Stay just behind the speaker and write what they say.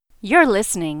You're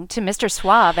listening to Mr.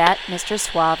 Suave at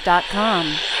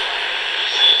MrSuave.com.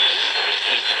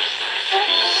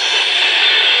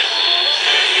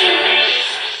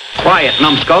 Quiet,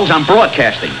 numbskulls, I'm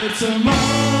broadcasting. It's a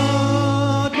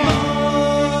mod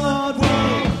world.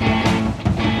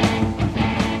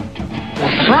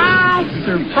 Surprise,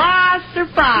 surprise,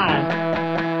 surprise.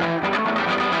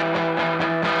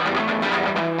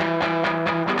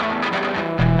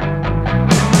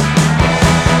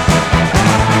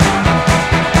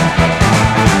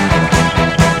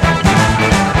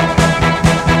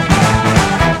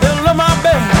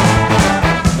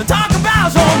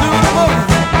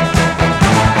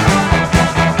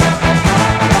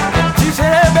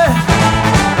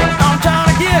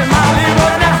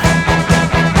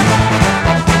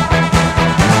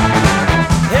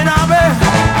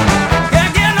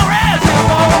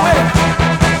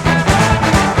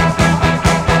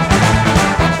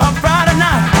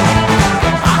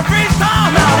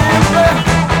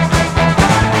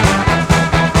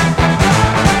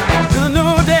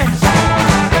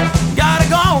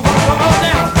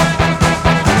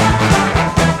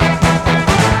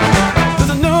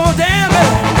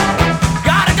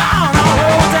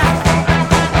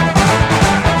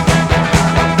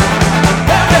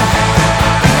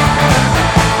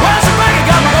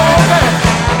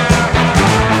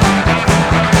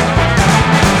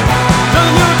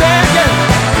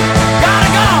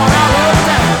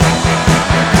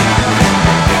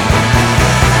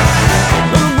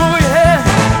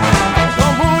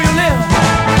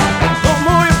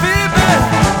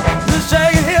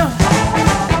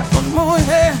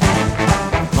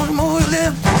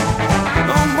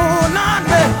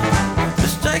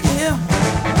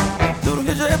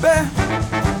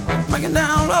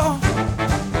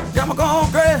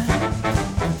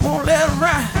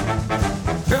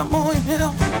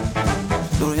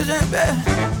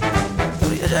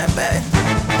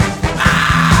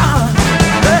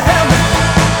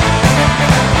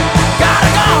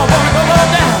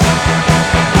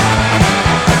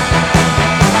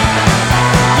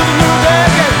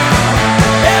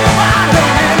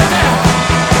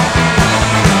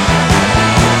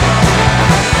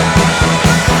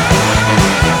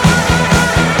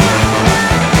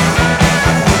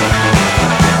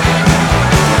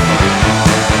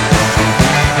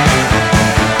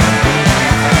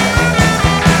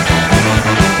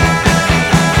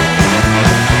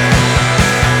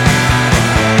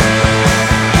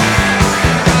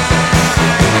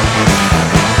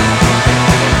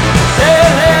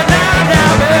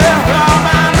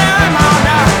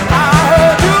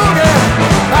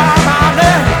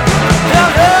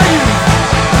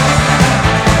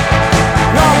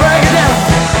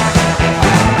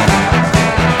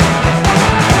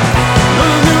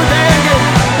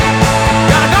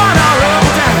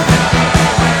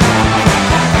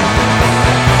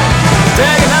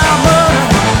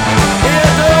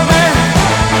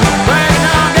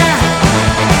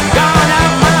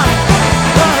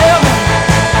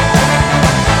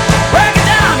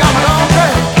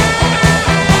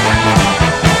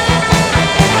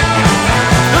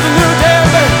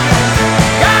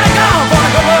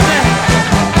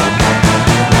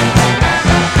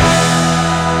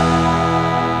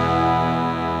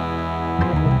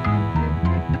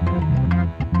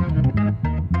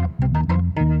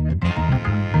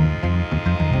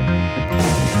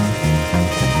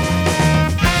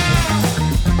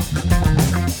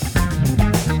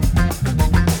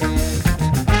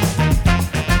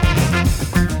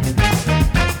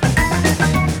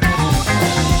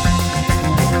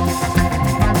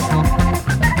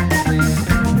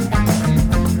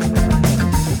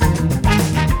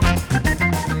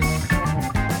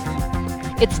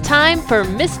 It's time for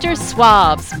Mr.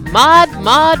 Suave's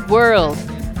Mod World.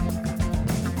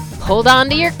 Hold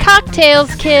on to your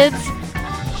cocktails, kids.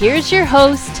 Here's your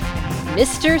host,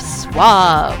 Mr.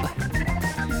 Suave.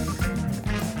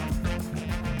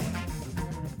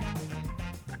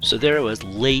 So there I was,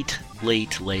 late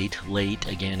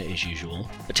again as usual.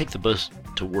 I take the bus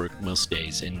to work most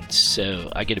days, and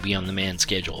so I gotta be on the man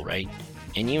schedule, right?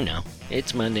 And you know,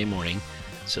 it's Monday morning.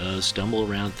 So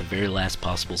stumble around at the very last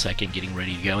possible second getting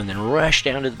ready to go and then rush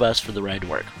down to the bus for the ride to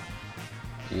work.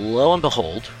 Lo and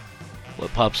behold,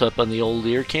 what pops up on the old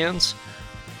ear cans?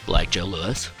 Black Joe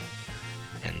Lewis.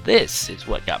 And this is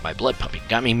what got my blood pumping,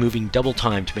 got me moving double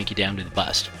time to make it down to the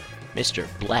bus. Mr.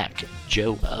 Black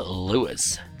Joe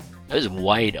Lewis. I was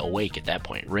wide awake at that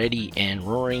point, ready and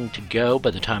roaring to go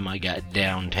by the time I got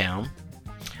downtown.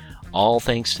 All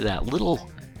thanks to that little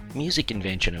music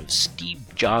invention of Steve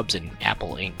Jobs and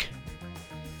Apple Inc.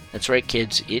 That's right,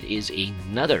 kids, it is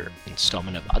another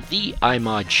installment of the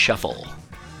iMod Shuffle,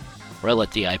 where I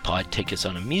let the iPod take us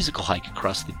on a musical hike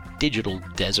across the digital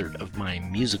desert of my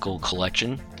musical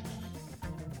collection.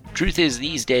 Truth is,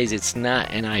 these days it's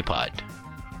not an iPod,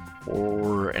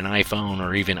 or an iPhone,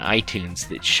 or even iTunes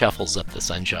that shuffles up the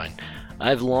sunshine.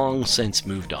 I've long since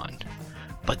moved on.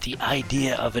 But the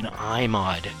idea of an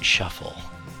iMod Shuffle,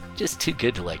 just too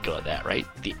good to let go of that, right?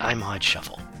 The iMod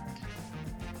Shuffle.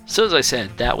 So as I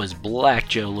said, that was Black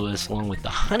Joe Lewis along with the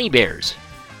Honey Bears,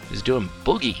 who's doing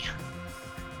Boogie.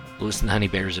 Lewis and the Honey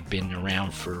Bears have been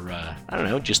around for,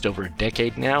 just over a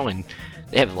decade now, and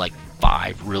they have like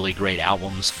 5 really great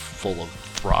albums full of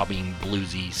throbbing,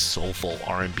 bluesy, soulful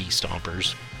R&B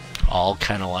stompers, all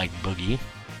kind of like Boogie,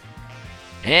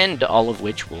 and all of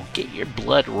which will get your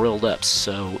blood rolled up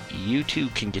so you too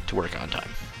can get to work on time.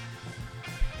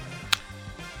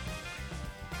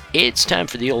 It's time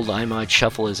for the old iMod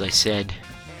Shuffle, as I said.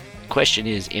 The question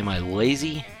is, am I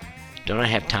lazy? Don't I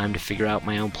have time to figure out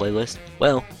my own playlist?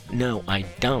 Well, no, I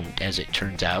don't, as it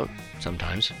turns out,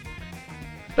 sometimes.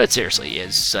 But seriously,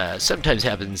 as sometimes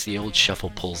happens, the old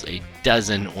shuffle pulls a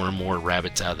dozen or more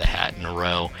rabbits out of the hat in a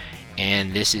row,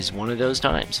 and this is one of those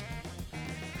times.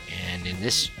 And in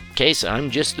this case, I'm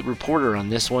just the reporter on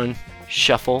this one.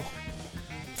 Shuffle,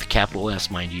 with a capital S,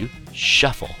 mind you,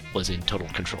 Shuffle was in total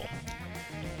control.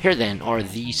 Here then are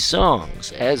the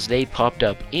songs as they popped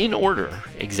up in order,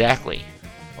 exactly,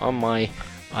 on my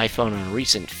iPhone on a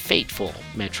recent fateful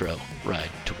metro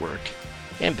ride to work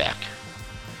and back.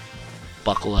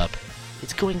 Buckle up,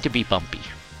 it's going to be bumpy.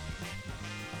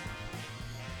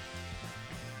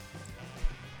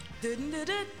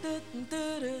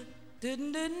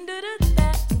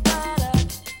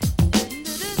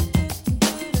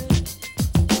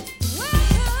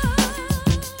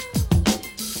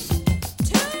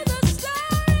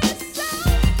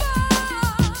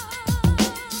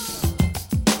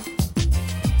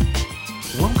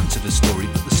 Welcome to the story,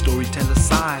 but the storyteller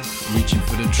sigh. Reaching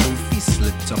for the truth, he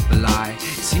slipped up a lie. It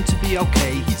seemed to be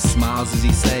okay, he smiles as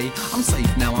he say, I'm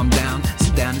safe now, I'm down,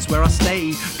 so down is where I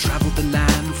stay. Traveled the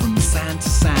land from sand to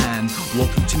sand, walk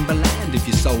through timberland if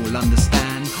your soul will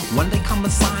understand. One day come a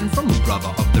sign from a brother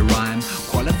of the rhyme,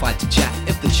 qualified to chat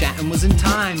if the chatting was in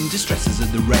time. Distresses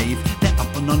of the rave, they're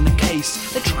up and on the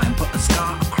case. They try and put a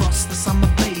scar across the summer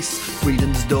face.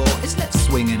 Freedom's door is left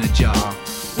swinging ajar.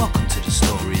 Welcome to the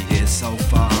story here so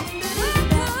far.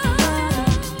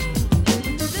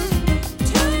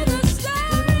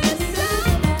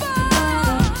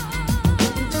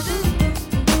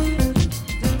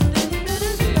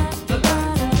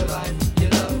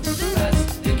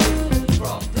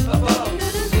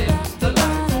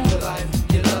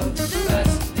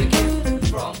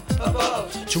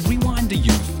 To rewind the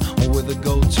youth, or with a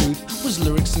gold tooth, was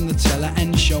lyrics in the teller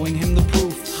and showing him the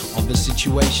proof of the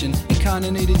situation. It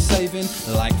kinda needed saving,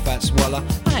 like Fats Waller,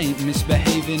 I ain't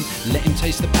misbehaving. Let him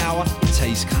taste the power, it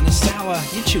tastes kinda sour.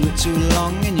 You chew it too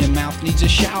long and your mouth needs a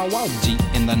shower. While deep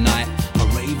in the night, a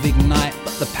rave ignite,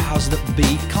 but the powers that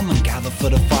be come and gather for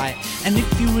the fight. And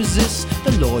if you resist,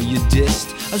 the law you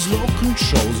dissed, as law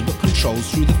controls but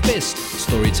controls through the fist.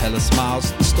 Storyteller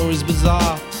smiles, the story's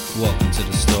bizarre. Welcome to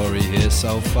the story here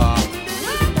so far.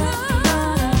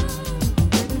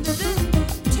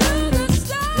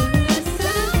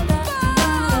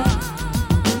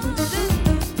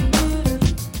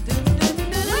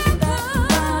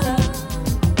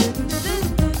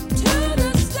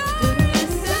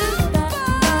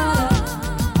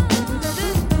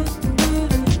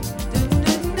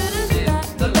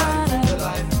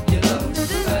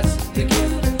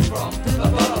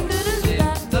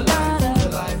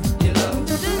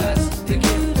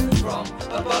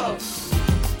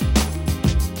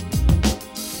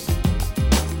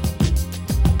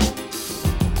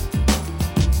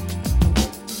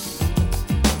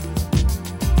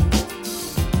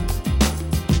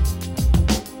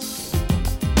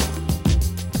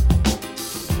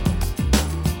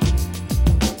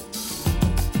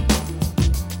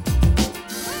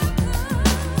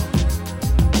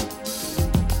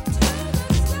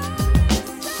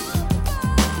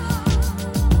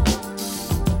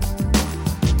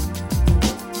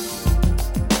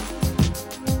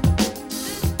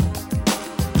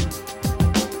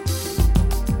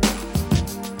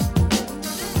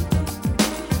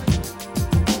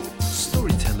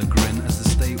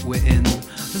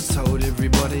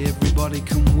 Everybody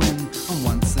can win, and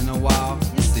once in a while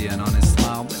you see an honest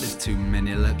smile, but there's too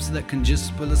many lips that can just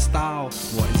spill a style.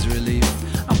 What is relief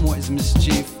and what is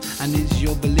mischief, and is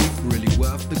your belief really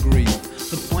worth the grief?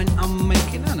 The point I'm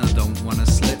making, and I don't wanna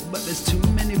slip, but there's too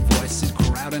many voices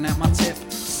crowding at my tip.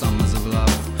 Summers of love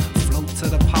float to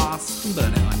the park.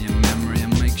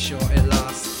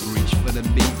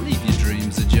 leave your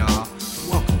dreams ajar.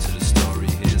 Welcome to the story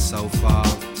here so far.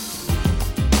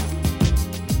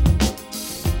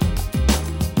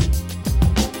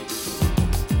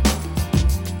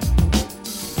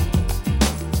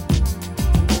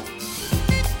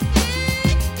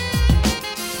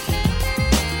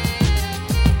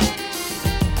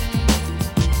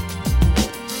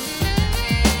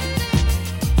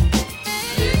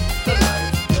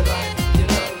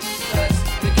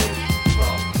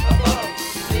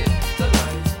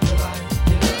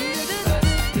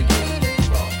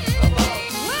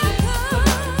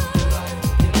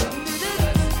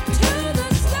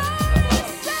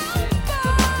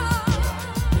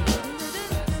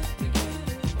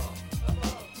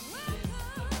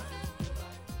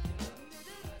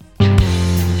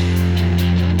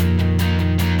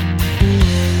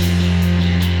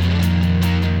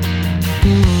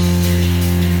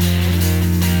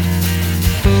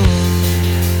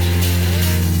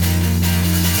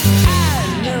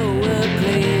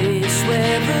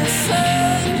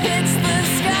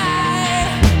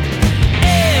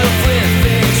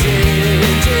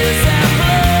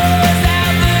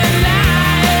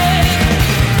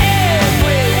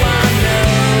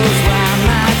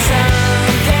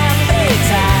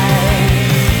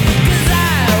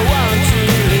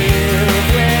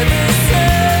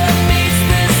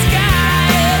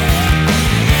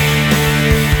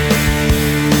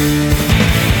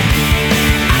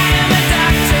 I am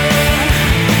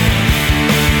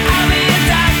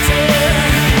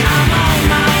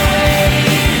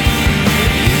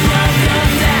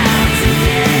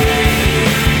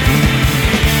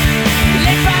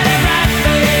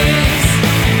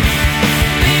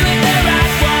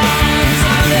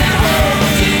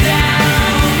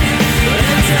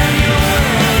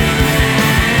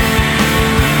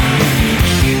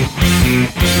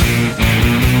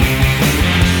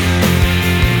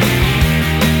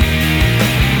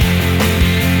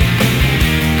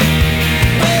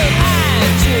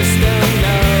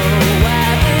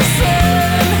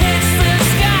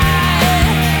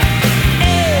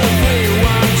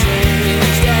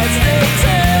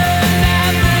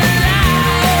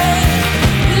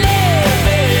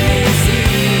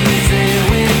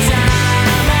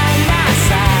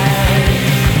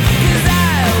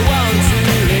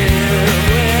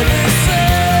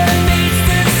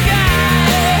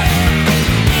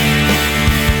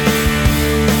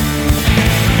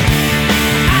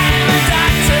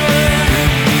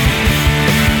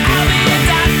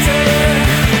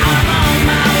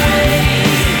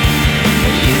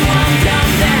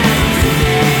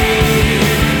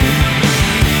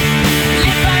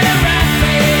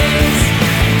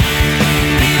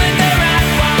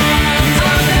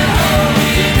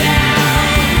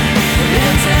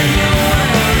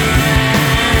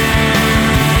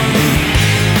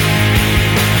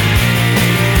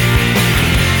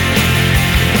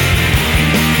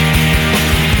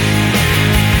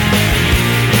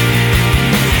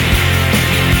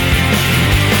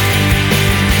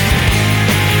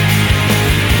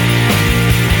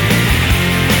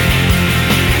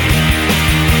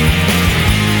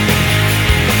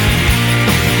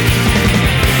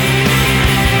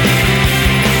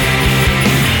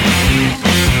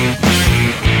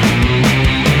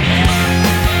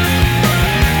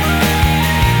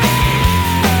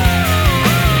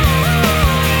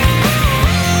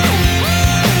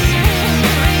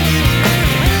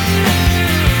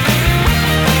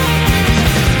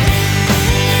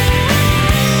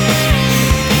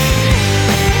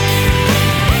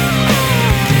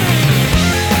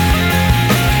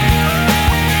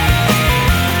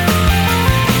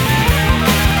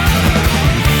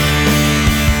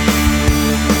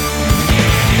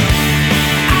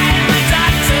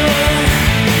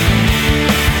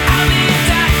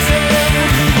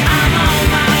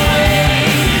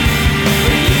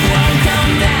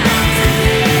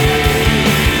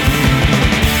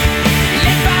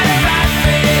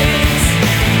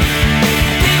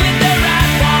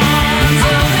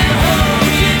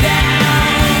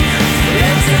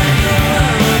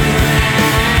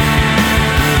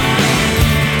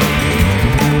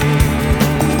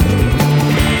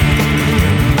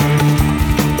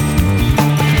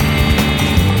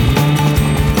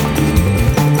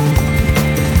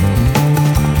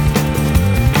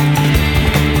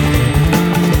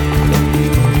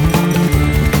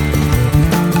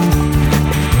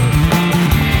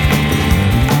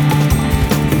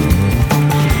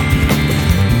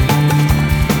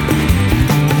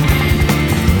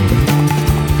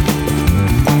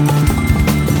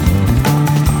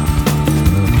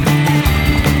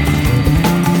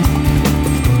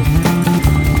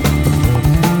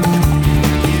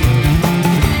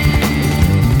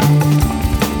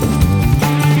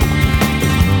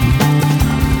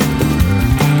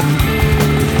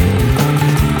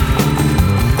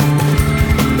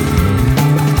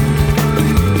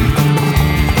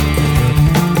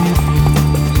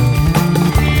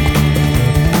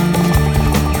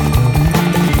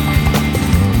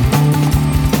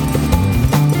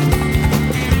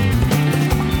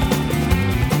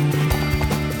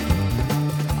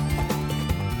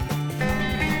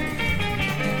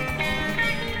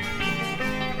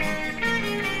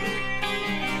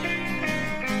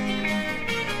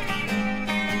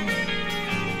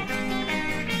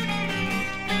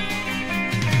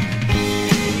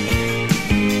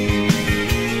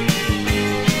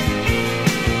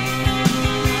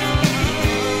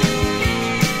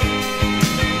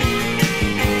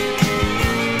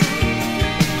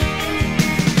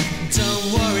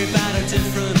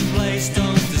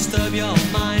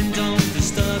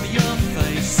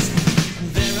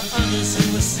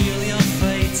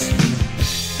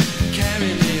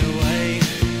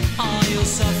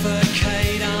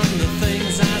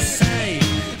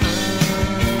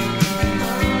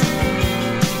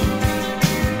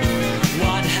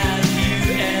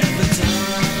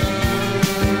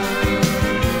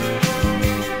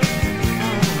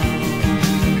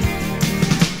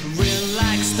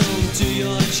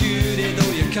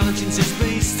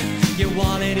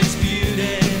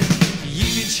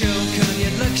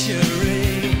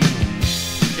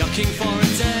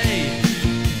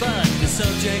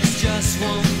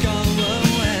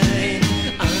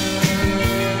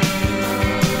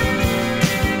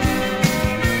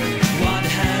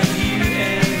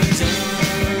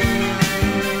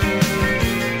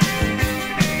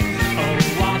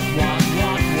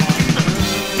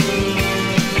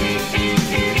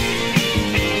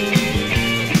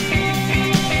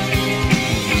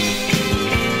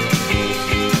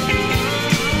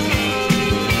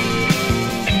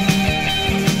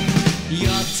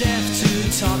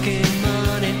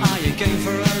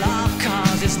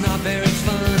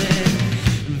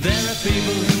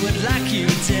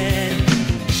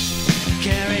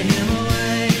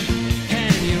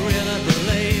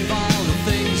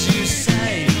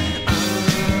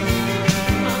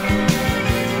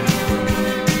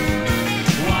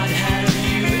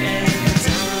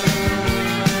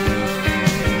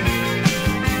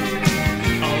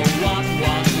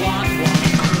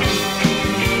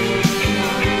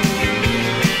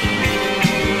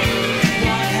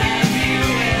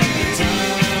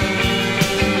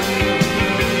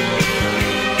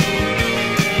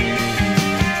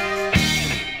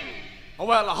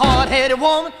Well, a hard-headed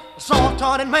woman, a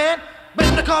soft-hearted man,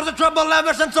 been the cause of trouble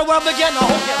ever since the world began. Oh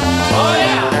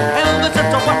yeah, ever since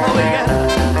the world began.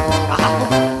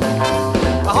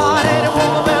 A hard-headed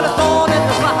woman, been a thorn in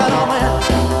the side of man.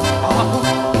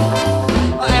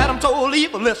 Adam told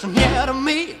Eve, listen here to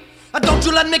me. Don't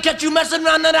you let me catch you messing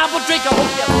around that apple tree. Oh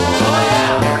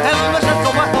yeah, ever since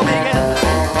the world began.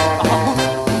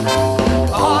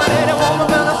 A hard-headed woman,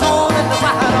 been a thorn in the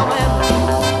side of man.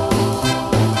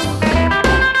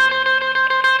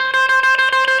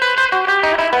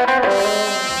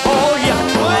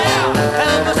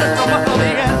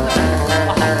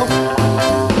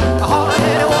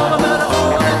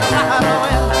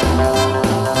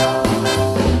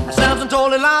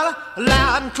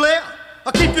 Loud and clear,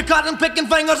 I'll keep your cotton picking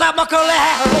fingers out my curly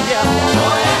hair. Oh yeah,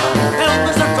 help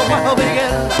me since the world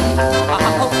began.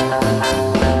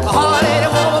 A hard-headed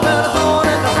woman with a thorn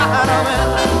in the side of me.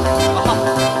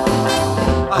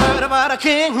 I heard about a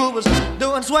king who was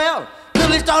doing swell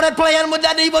till he started playing with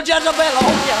that evil Jezebel.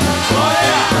 Oh yeah,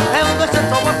 help me since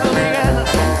the world began.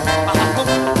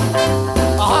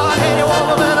 A hard-headed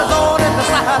woman with a thorn in the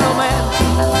side of me.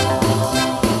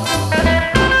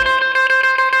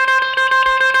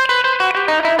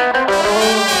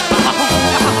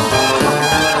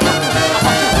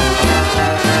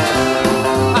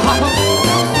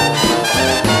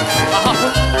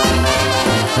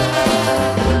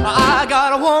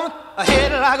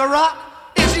 Head like a rock.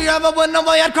 If she ever went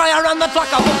away, I'd cry around the clock.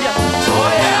 I hope you.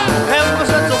 Oh yeah. Ever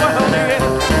since the world began.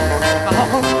 A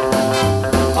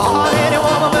hard-headed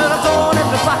woman with a thorn in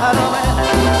the side of me.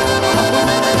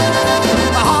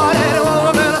 A hard-headed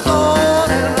woman with a thorn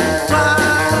in the side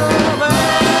of me.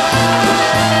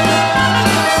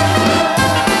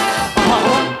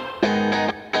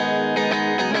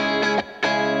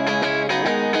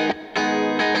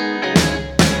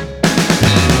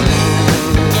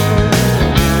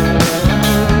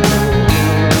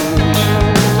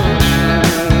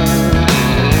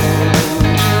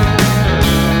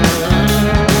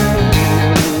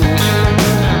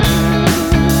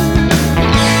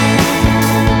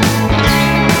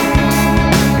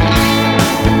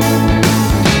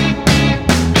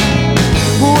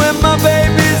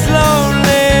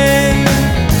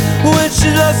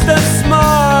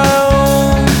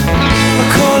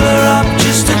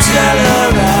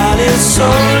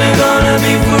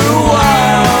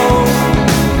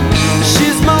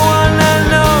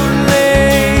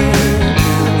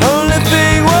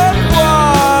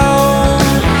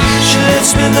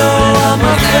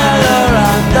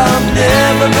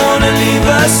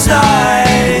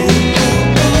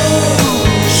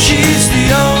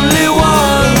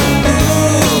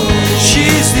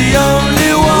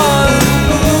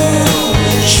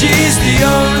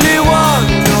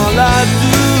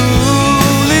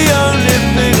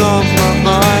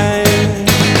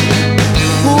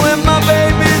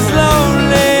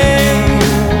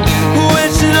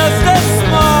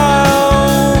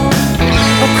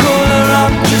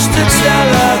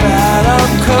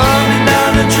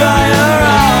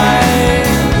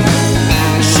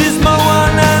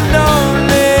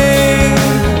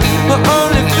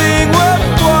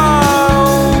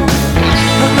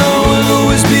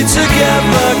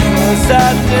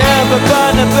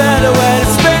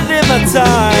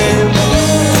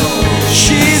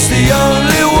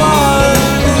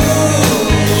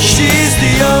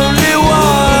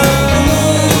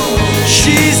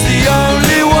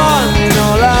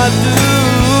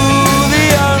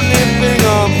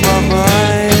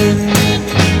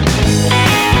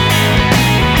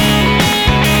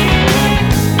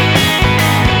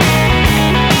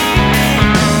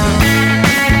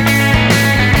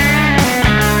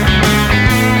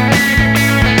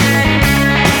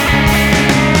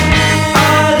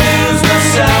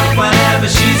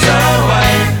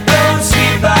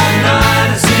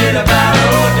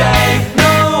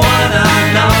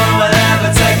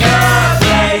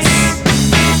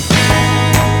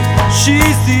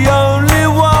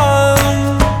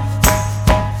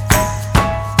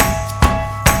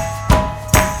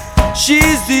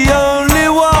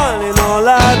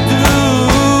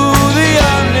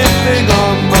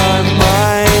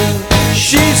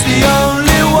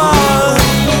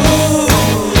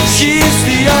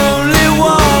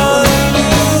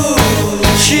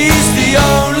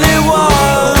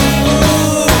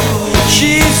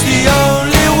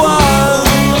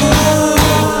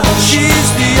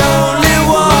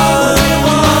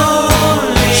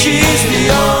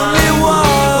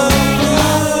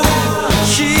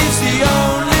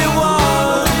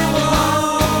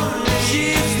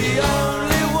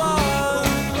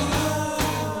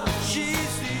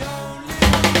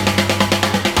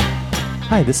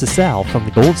 Hi, this is Sal from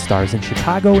the Gold Stars in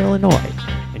Chicago, Illinois,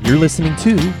 and you're listening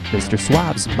to Mr.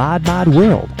 Suave's Mod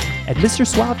World at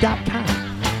MrSuave.com.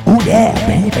 Oh yeah,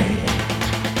 baby!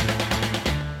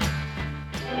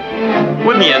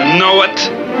 Wouldn't you know it?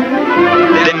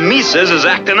 The Mises is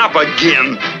acting up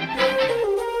again.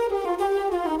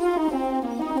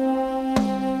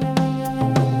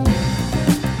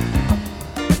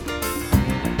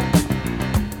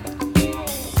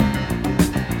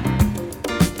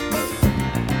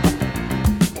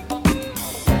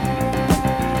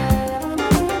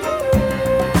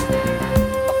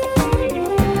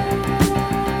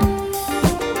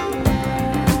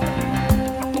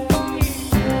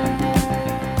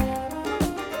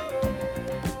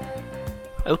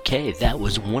 Okay, that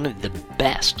was one of the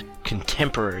best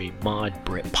contemporary mod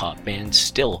Britpop bands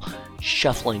still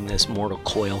shuffling this mortal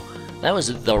coil. That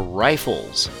was The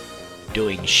Rifles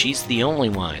doing She's the Only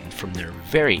One from their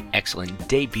very excellent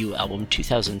debut album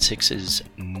 2006's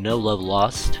No Love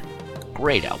Lost.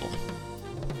 Great album.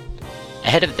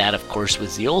 Ahead of that, of course,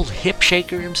 was the old hip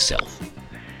shaker himself.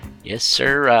 Yes,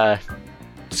 sir,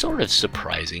 sort of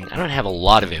surprising. I don't have a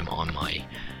lot of him on my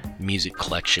music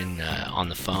collection on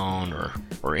the phone or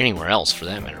anywhere else for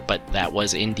that matter, but that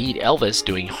was indeed Elvis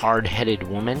doing Hard-Headed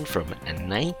Woman from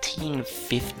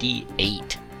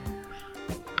 1958.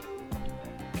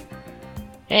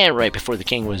 And right before the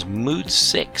king was Mood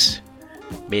 6,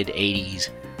 mid-80s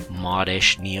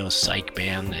modish neo-psych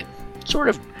band that sort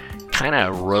of kind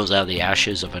of rose out of the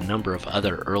ashes of a number of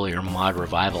other earlier mod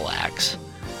revival acts.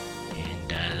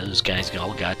 And those guys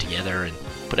all got together and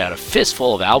put out a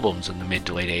fistful of albums in the mid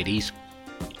to late 80s.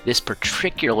 This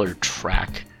particular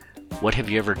track, What Have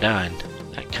You Ever Done,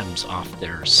 that comes off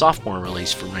their sophomore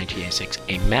release from 1986,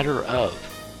 A Matter Of.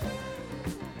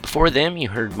 Before them, you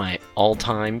heard my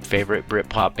all-time favorite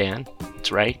Britpop band.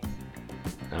 That's right,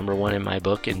 number one in my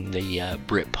book in the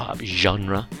Britpop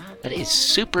genre. That is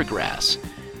Supergrass,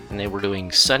 and they were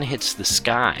doing Sun Hits the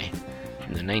Sky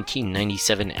from the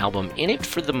 1997 album In It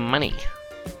For The Money.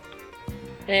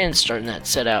 And starting that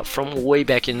set out from way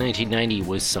back in 1990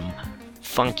 was some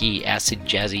funky acid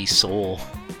jazzy soul,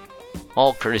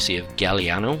 all courtesy of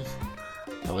Galliano.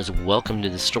 That was Welcome to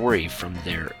the Story from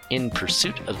their In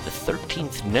Pursuit of the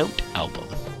 13th Note album.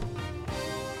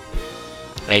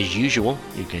 As usual,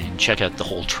 you can check out the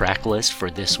whole track list for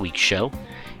this week's show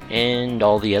and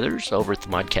all the others over at the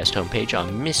Modcast homepage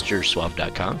on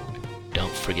MrSuave.com.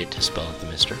 Don't forget to spell out the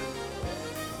Mister.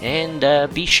 And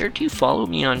be sure to follow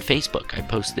me on Facebook. I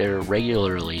post there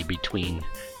regularly between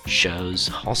shows,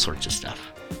 all sorts of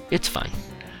stuff. It's fun.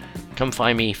 Come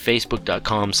find me,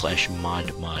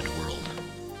 facebook.com/modmodworld.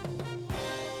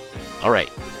 Alright,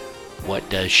 what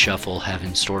does Shuffle have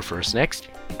in store for us next?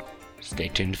 Stay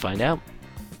tuned to find out.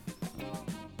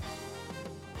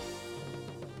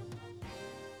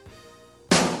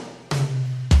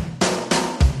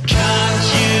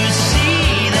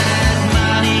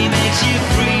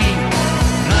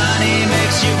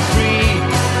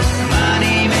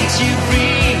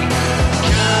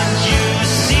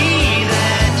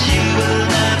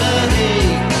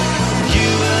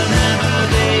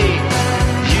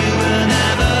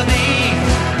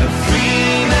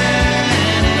 Free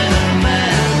man in a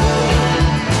mad world.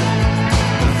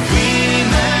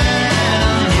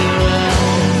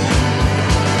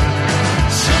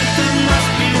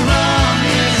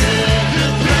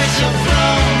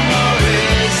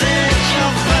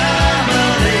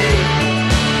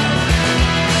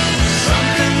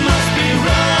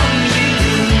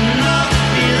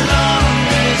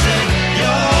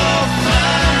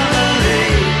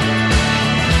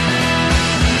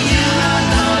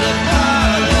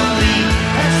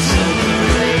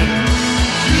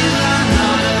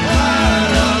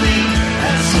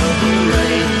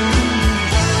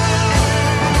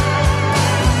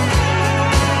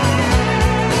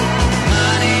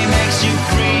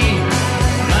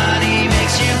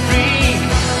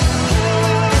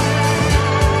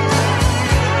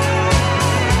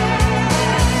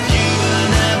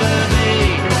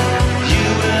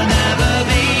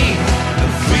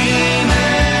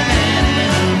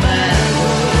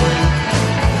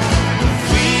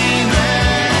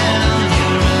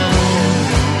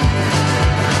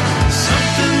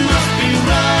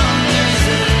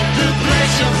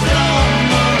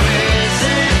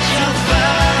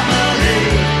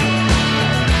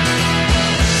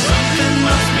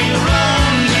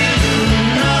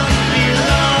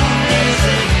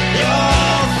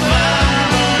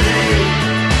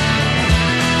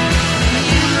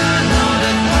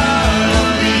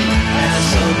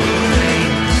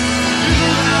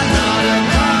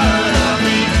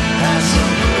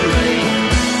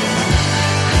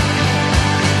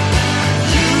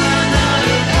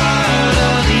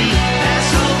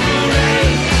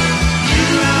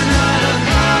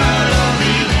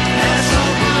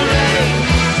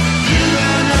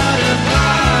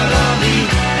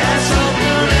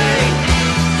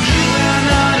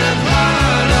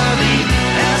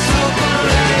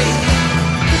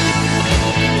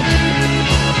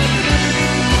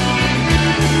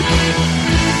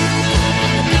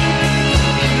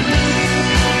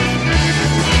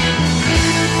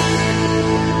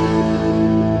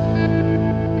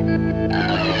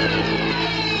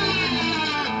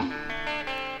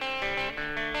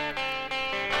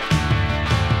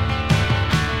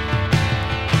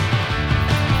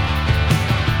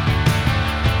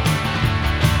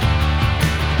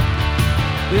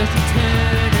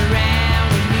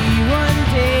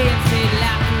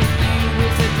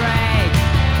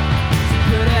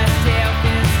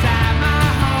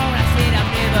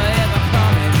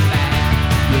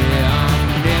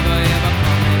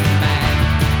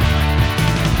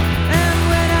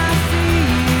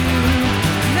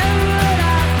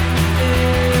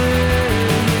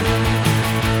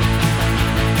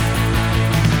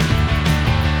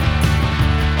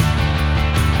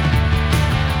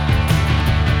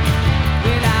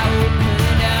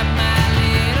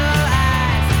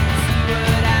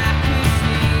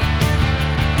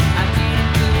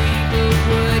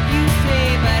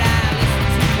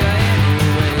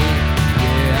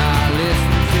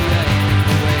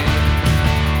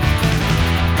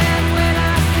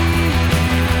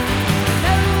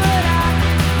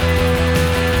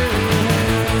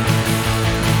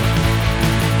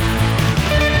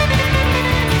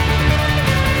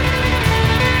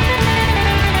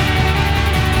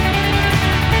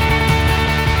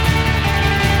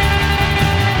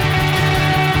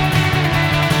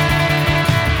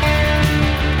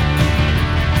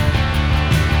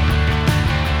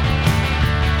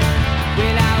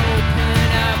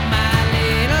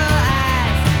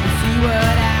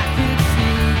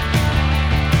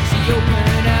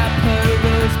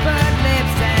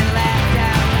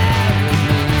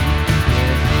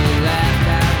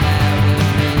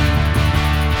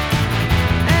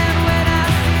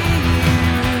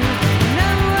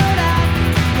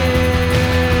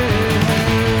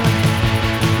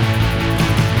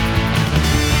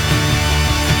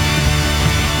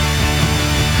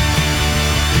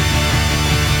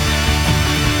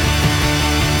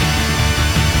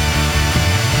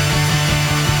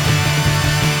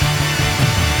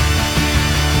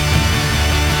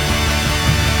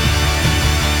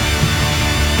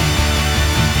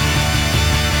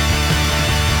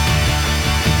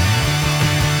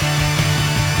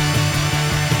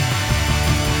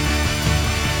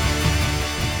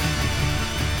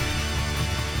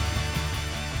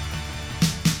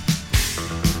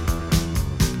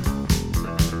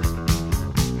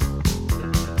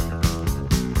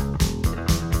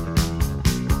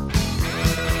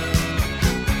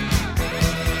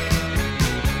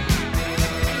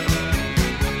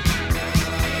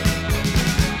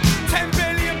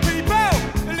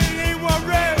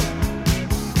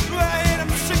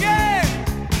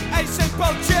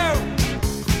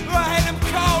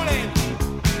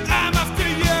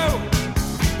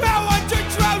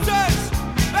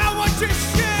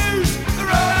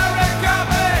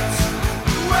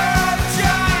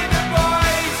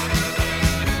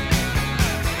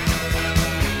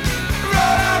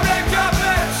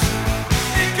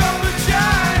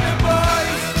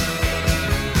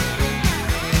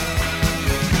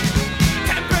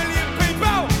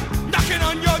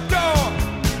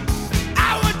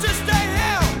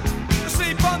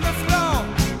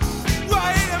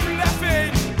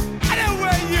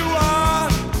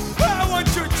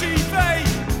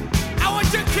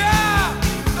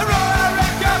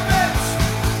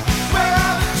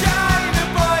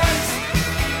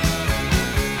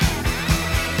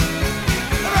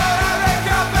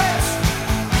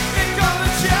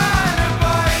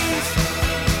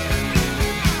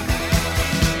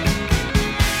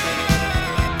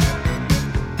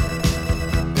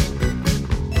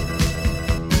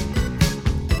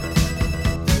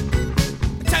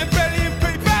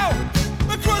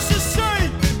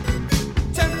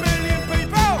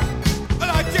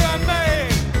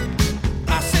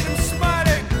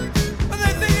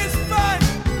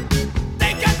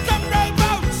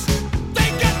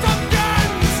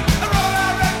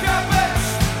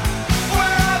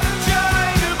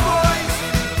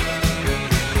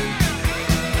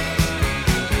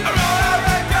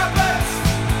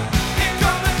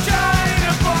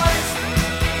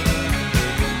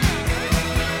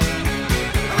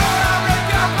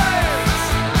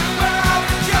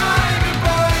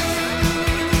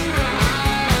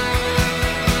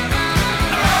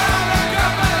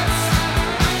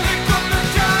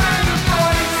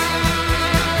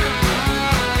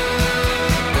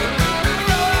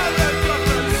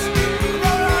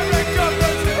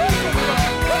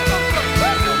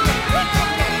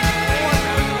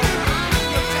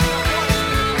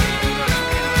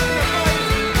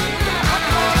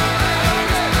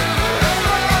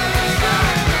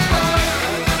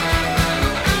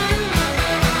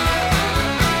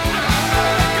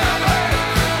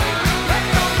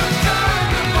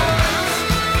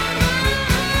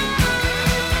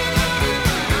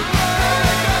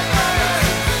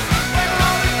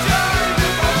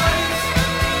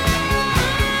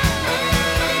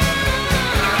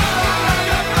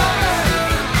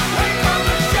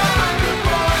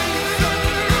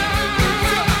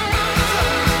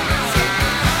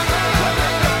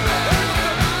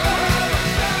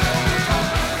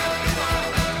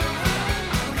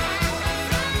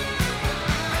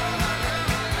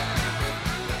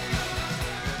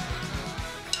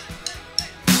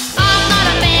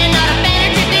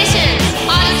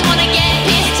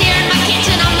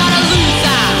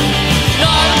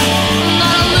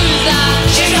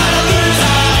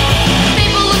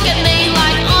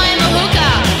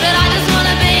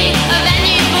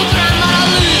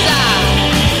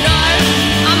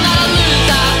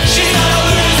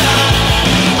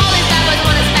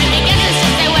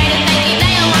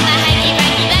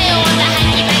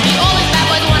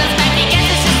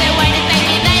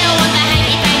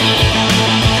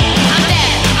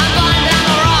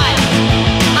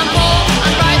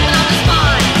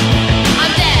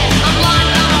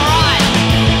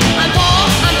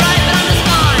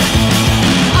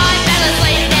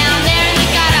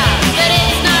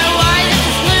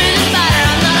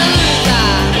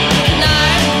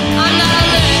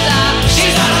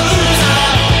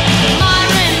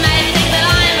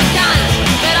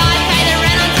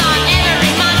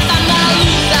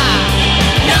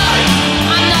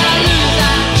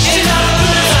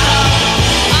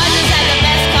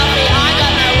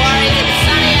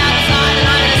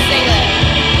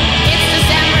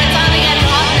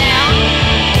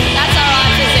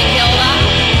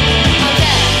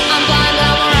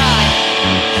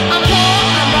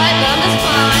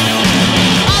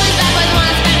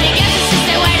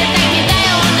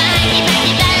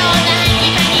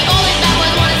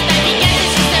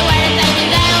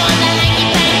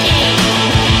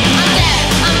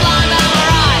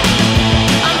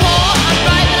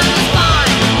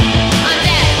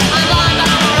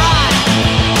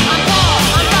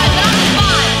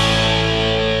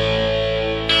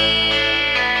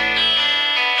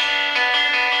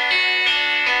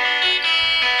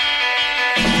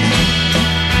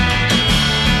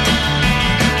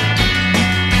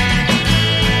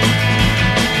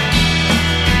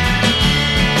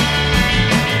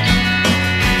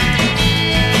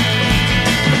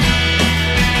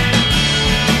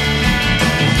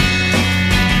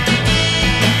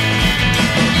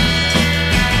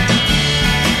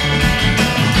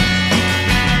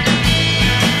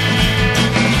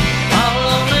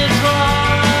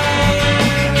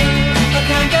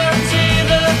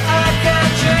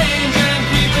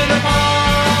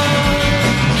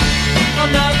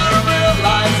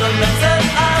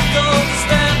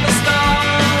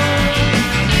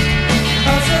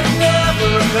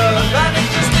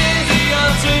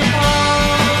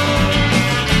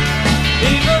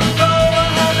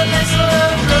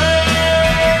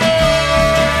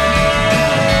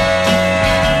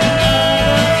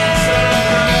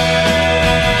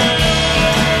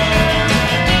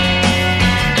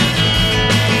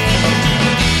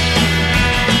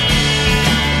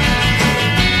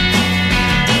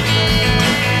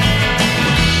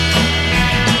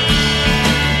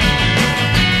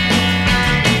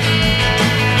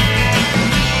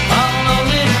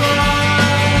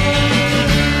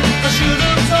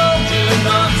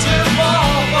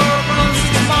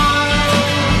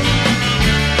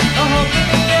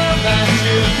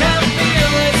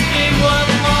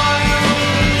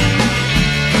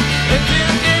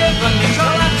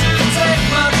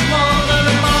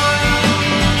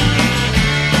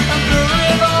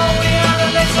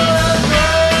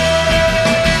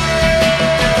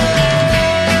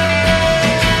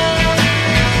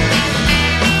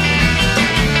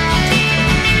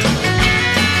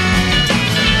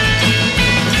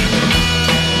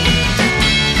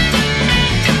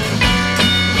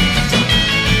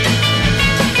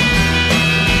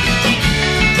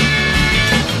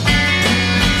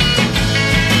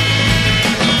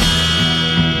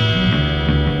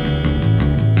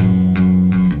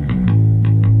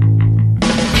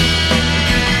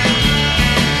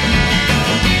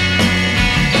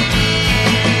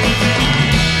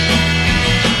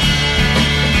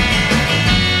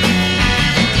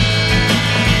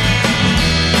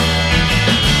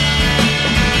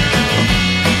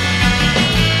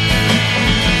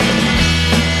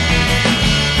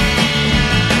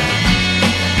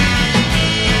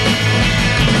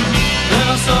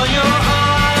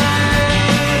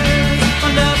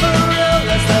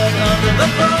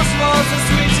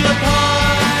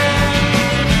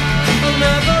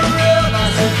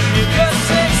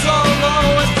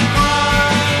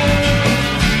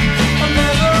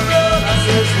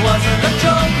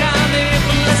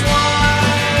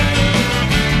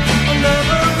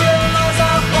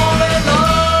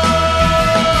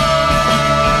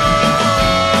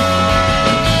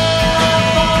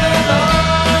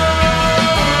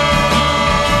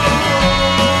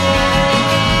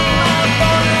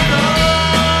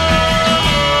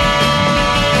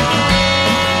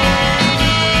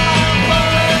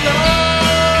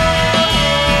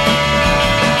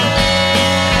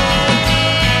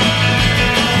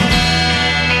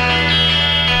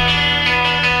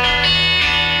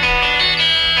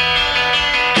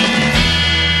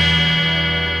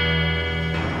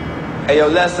 Hey, yo,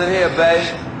 lesson here, babe.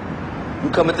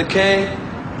 You come at the king,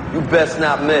 you best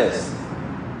not miss.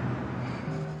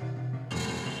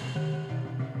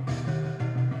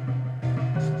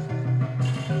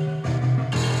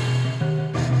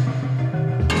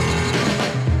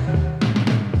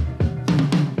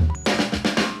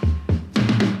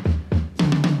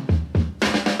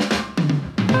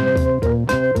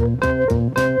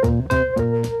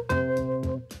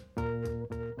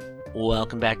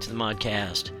 Welcome back to the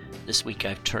Modcast. This week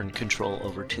I've turned control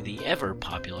over to the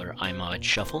ever-popular iMod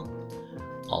Shuffle.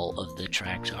 All of the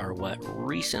tracks are what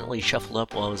recently shuffled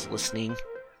up while I was listening.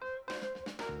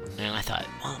 And I thought,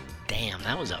 well, damn,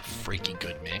 that was a freaking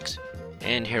good mix.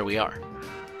 And here we are.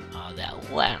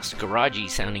 That last garagey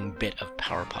sounding bit of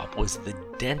power pop was The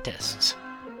Dentists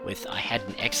with I Had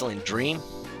an Excellent Dream.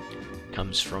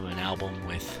 Comes from an album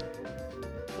with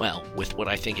what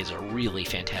I think is a really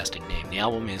fantastic name. The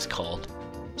album is called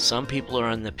Some People Are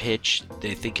on the Pitch,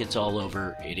 They Think It's All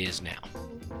Over, It Is Now.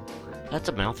 That's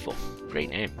a mouthful. Great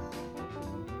name.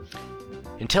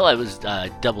 Until I was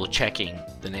double checking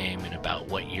the name and about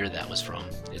what year that was from.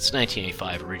 It's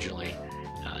 1985 originally,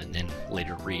 and then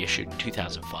later reissued in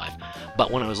 2005.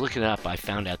 But when I was looking it up, I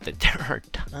found out that there are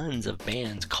tons of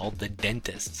bands called The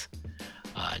Dentists.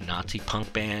 Nazi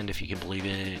punk band, if you can believe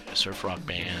it, a surf rock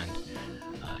band,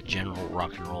 general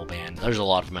rock and roll band. There's a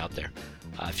lot of them out there.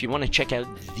 If you want to check out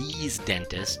these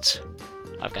Dentists,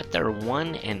 I've got their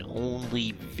one and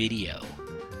only video.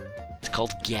 It's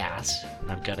called Gas,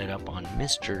 and I've got it up on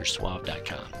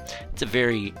MrSuave.com. It's a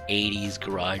very 80s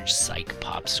garage psych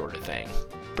pop sort of thing.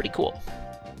 Pretty cool.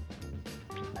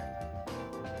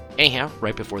 Anyhow,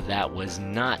 right before that was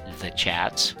not The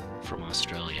Chats from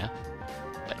Australia.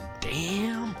 But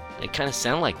damn, they kind of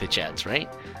sound like The Chats,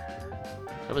 right?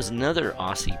 That was another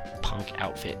Aussie punk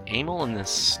outfit, Amyl and the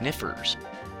Sniffers,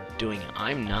 doing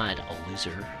I'm Not a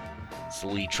Loser. It's the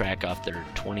lead track off their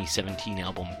 2017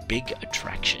 album Big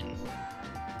Attraction.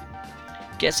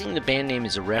 Guessing the band name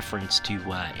is a reference to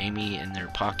Amy in Their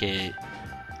Pocket,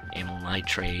 Amyl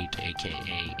Nitrate,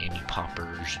 aka Amy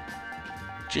Poppers.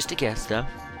 Just a guess though,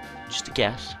 just a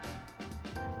guess.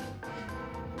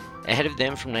 Ahead of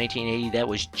them from 1980, that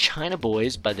was China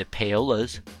Boys by the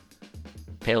Payolas.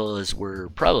 Payolas were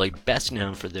probably best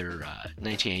known for their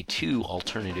 1982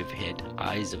 alternative hit,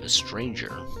 Eyes of a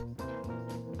Stranger.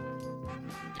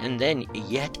 And then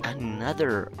yet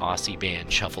another Aussie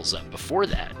band shuffles up before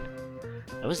that.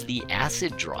 That was the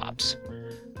Acid Drops.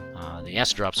 The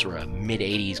Acid Drops were a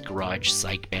mid-80s garage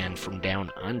psych band from down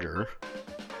under.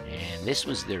 And this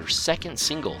was their second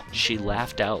single, She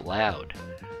Laughed Out Loud,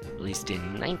 released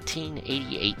in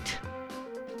 1988.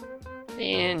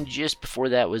 And just before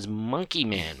that was Monkey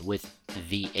Man with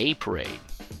The A Parade.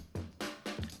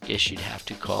 Guess you'd have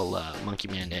to call Monkey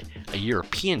Man a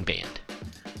European band,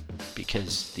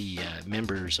 because the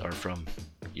members are from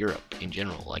Europe in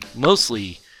general, like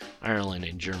mostly Ireland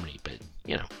and Germany, but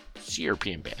you know, it's a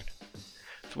European band.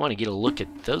 If you want to get a look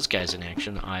at those guys in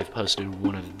action, I've posted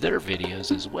one of their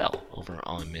videos as well over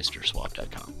on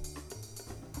MrSuave.com.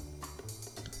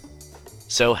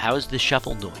 So how's the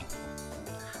shuffle doing?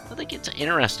 I think it's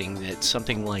interesting that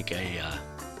something like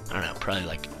probably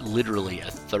like literally a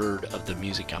third of the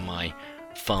music on my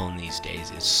phone these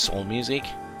days is soul music,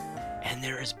 and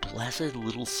there is blessed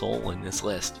little soul in this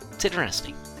list. It's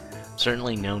interesting.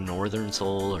 Certainly no northern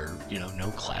soul or,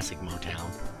 no classic Motown.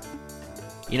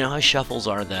 You know how shuffles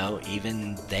are though,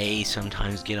 even they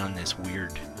sometimes get on this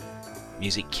weird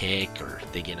music kick, or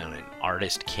they get on an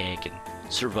artist kick and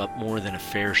serve up more than a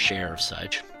fair share of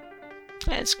such.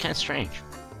 It's kind of strange.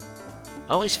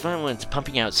 Always fun when it's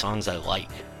pumping out songs I like.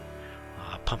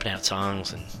 Pumping out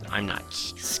songs and I'm not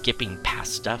skipping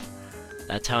past stuff.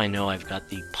 That's how I know I've got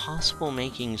the possible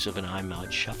makings of an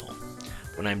iMod Shuffle,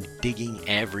 when I'm digging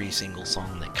every single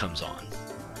song that comes on.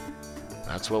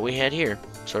 That's what we had here,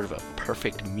 sort of a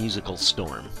perfect musical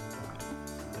storm.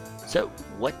 So,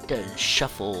 what does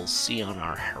Shuffle see on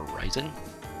our horizon?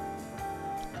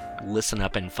 Listen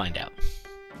up and find out.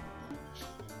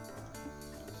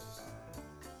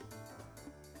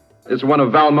 It's one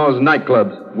of Valmo's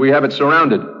nightclubs. We have it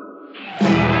surrounded.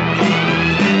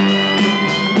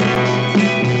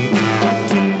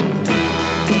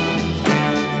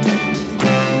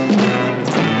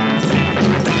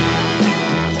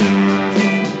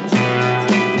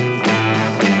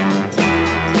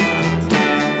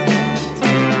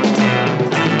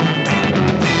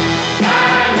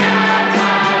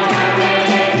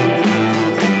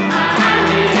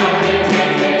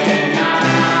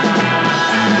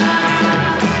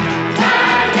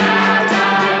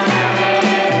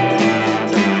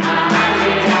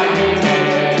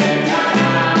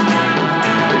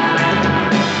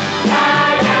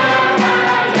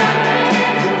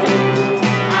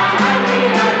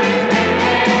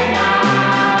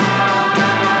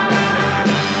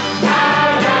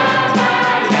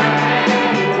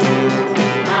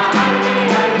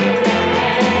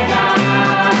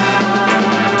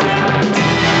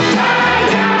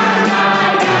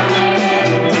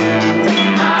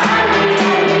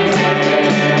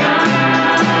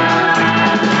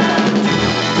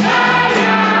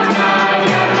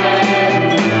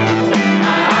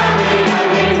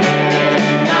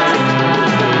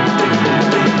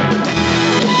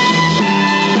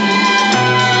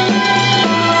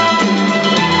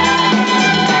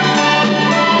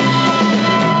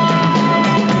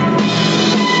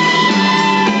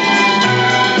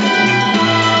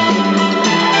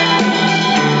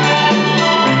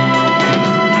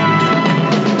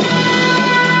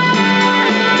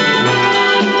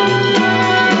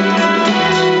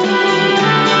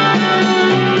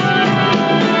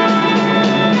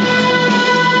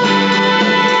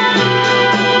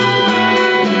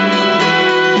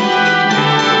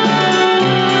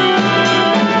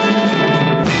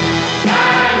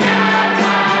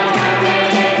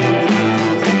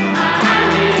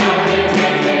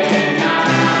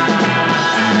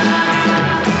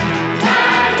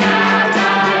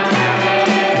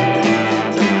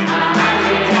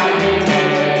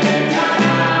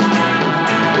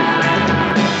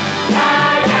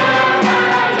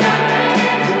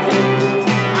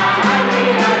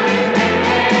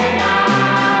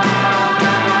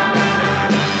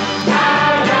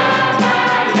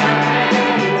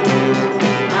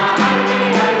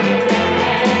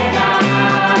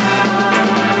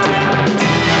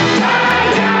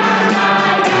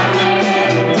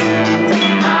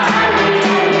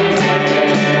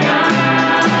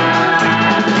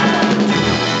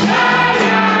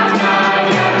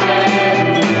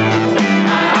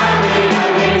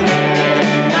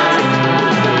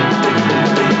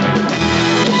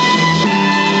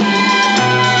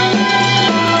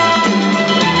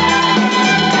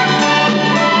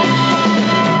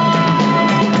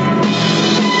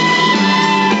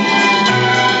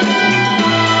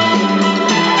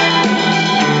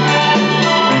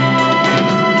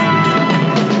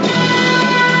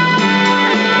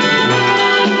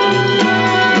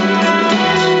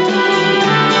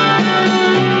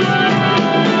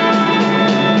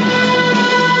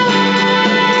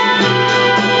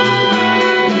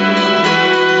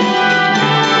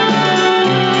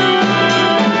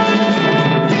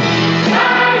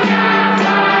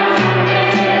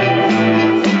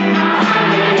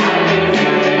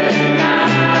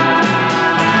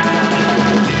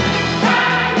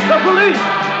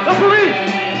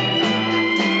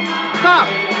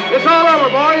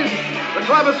 boys. The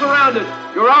club is surrounded.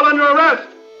 You're all under arrest.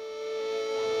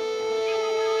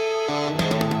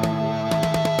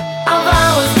 I've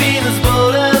always been as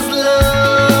bold as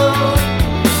love.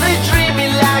 They treat me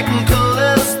like I'm cold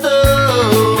as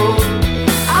stone.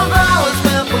 I've always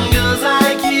felt from girls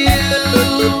like you.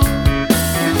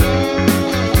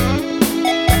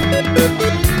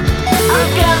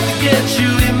 I've got to get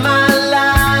you in my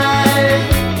life.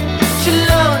 Your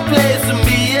lonely place and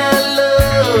be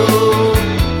alone.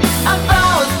 I've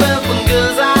always felt from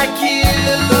girls like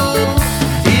you.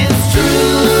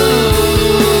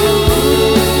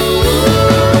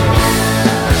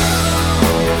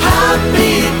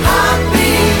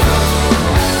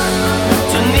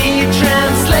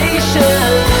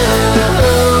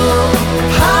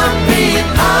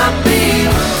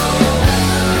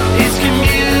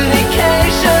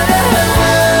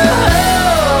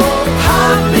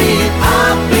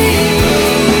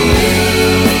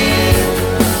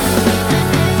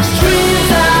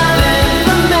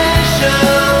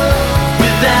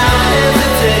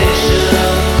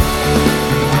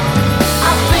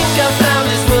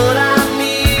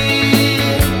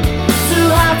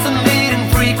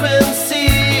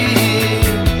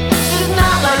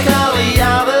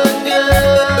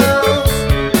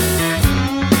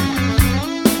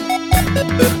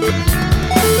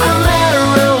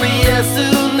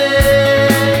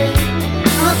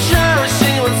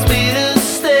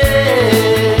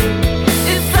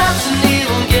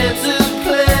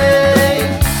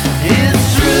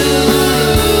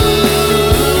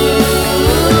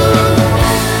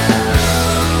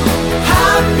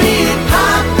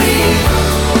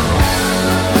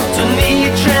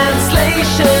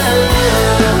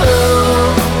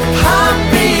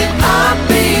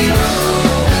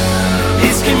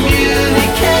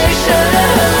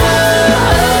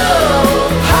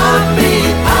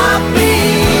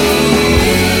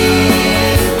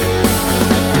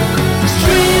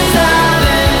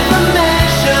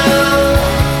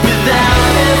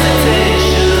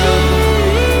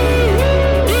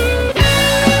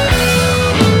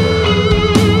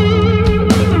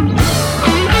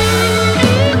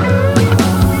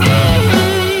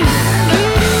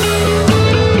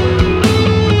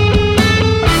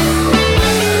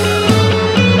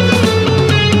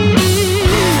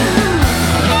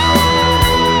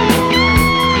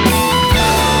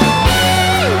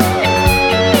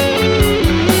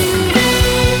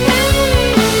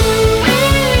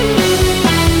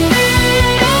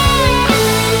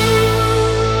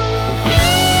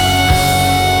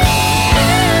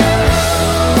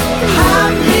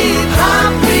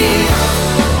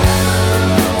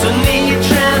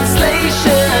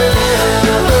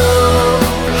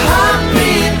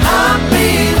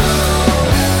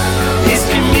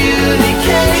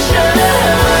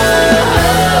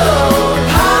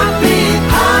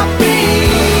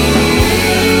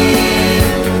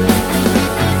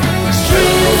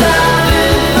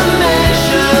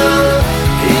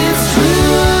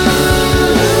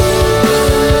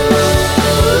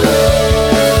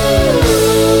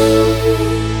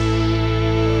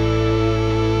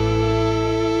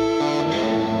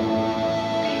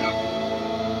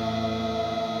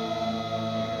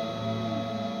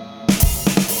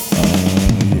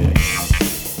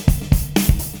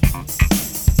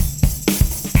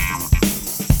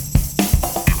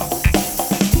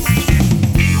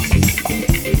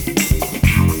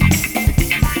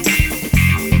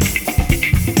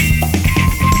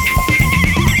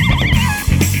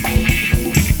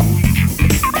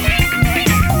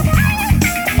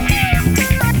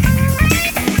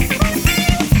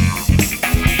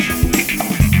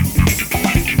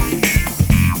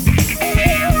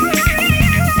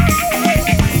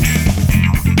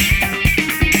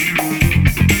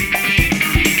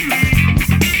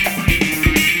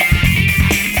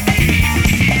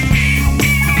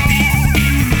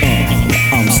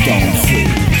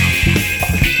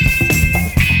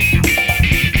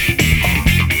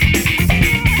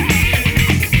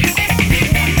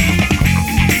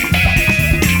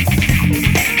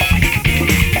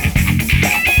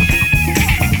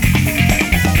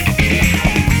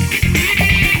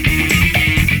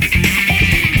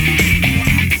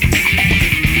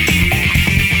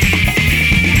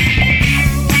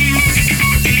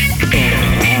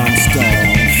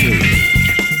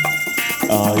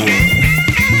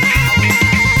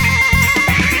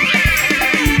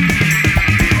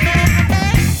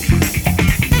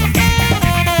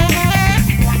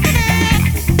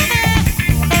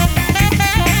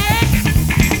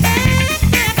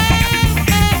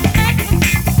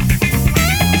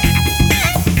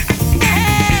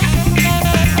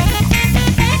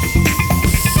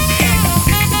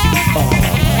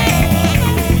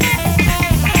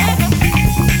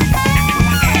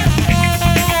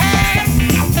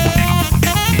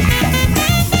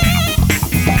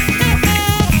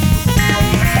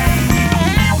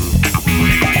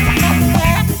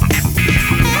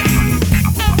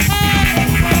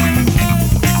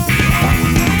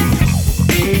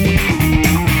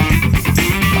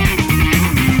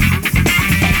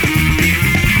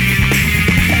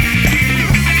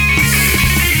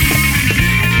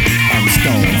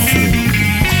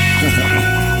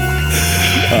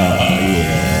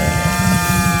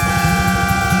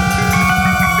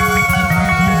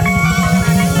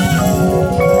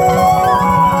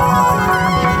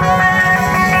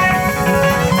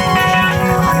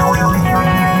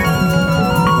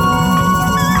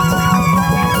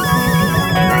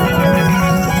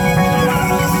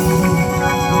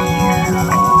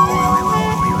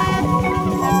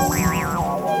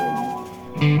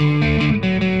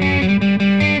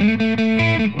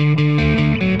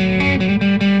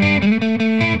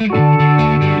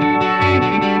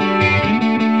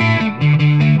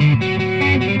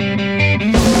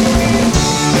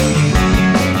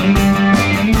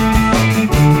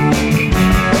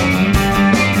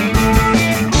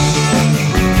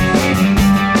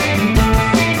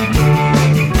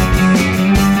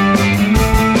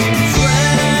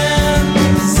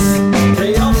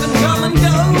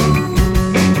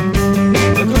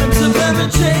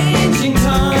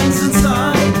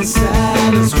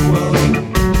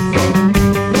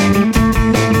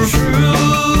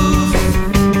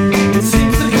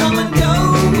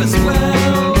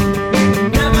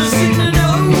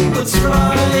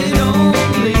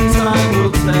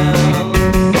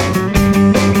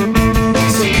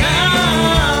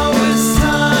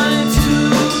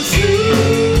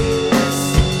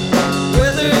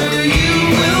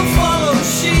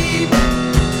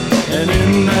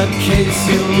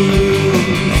 can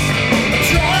lose.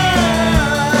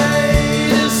 Try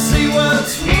to see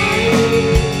what's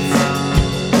right.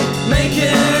 Make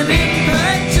an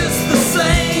impact just the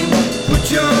same. Put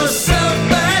yourself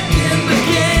back in the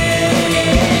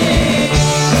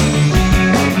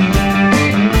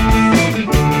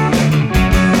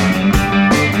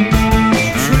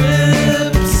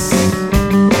trips.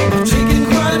 I've taken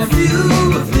quite a few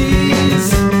of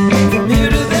these. From here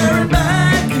to there and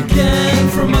back again.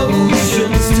 From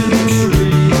oceans to the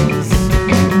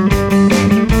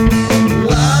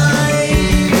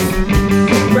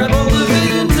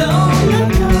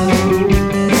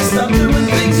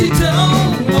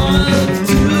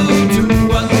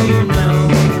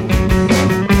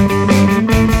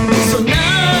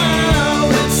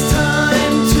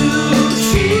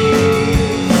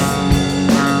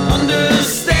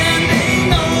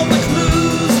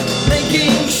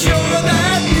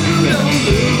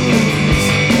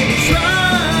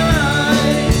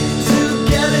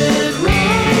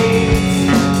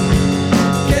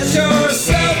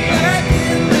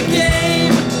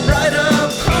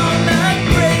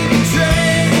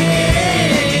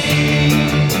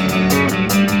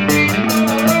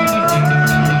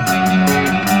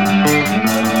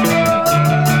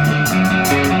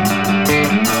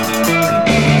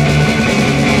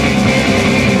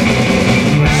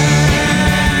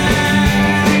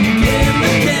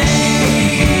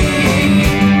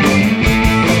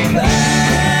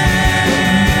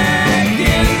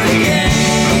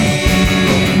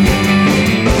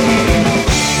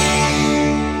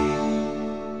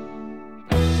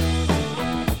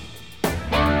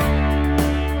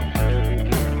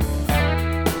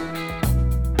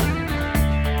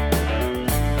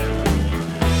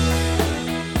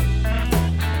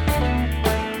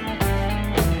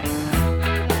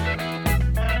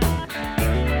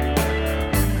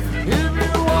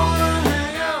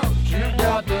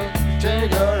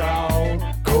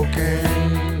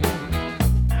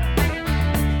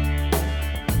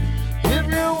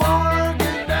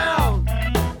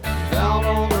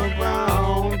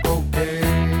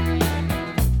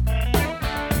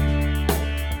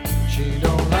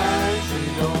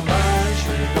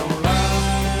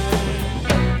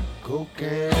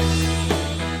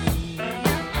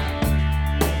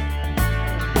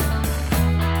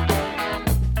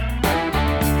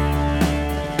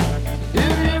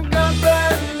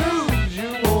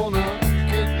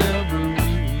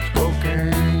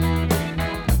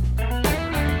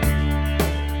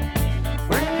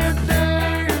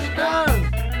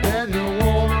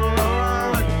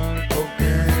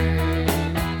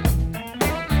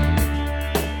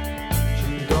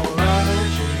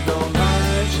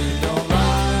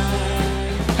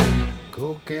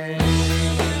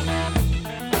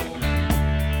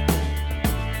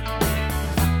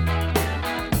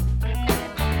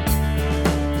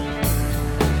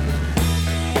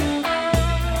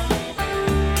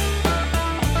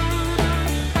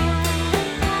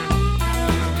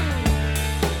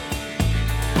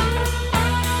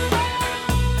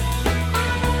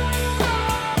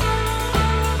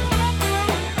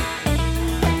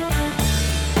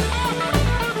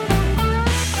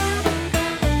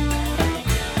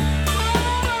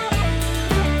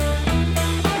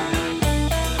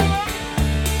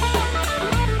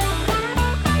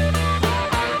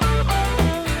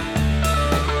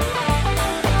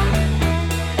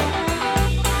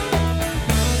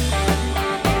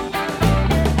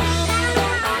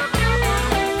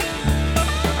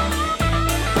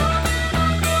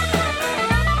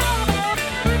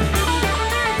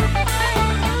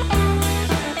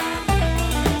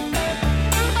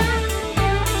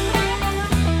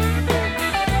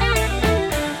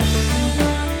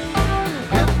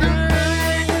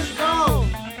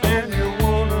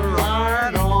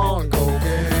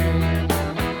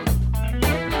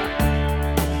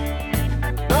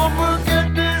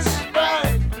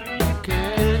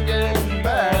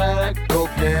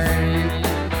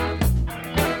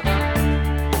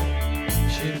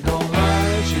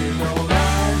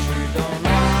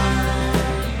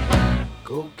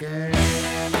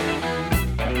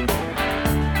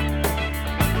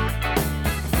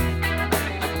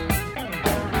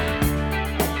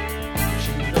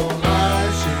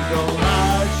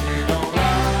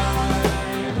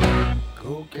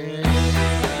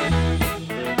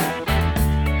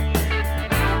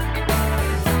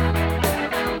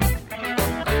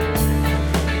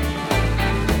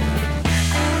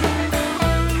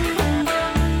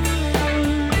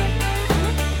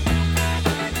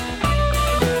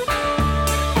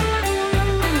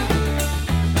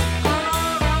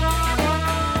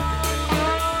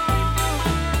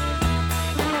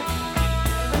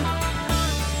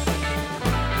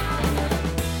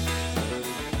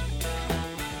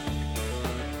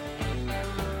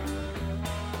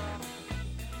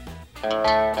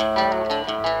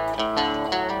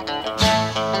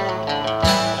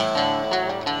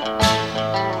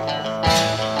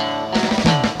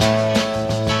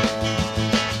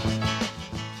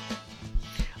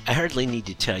actually need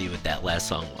to tell you what that last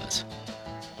song was.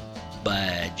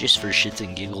 But just for shits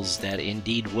and giggles, that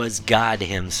indeed was God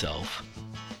himself,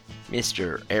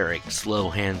 Mr. Eric Slow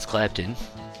Hands Clapton.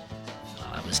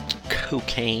 It was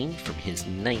Cocaine from his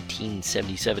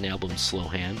 1977 album Slow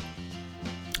Hand.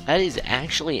 That is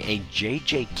actually a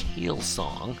J.J. Cale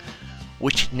song,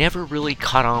 which never really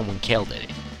caught on when Cale did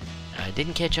it. It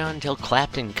didn't catch on until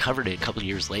Clapton covered it a couple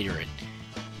years later and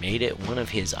made it one of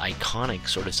his iconic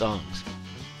sort of songs.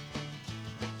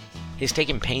 He's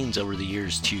taken pains over the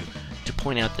years to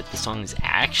point out that the song is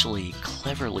actually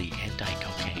cleverly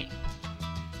anti-cocaine.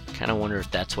 Kind of wonder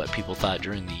if that's what people thought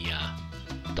during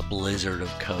the blizzard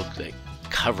of coke that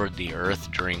covered the earth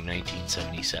during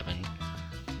 1977,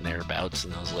 thereabouts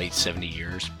in those late 70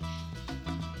 years.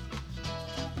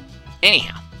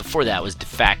 Anyhow, before that was De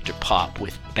Facto Pop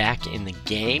with Back in the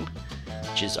Game,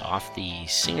 which is off the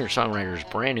singer-songwriter's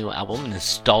brand new album,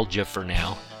 Nostalgia for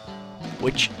Now,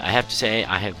 which I have to say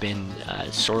I have been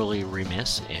sorely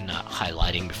remiss in not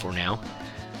highlighting before now.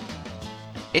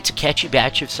 It's a catchy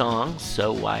batch of songs,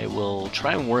 so I will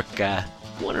try and work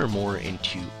one or more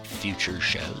into future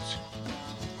shows.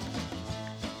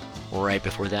 Right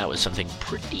before that was something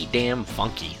pretty damn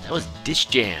funky. That was Dish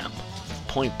Jam,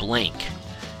 Point Blank.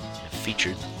 It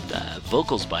featured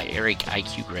vocals by Eric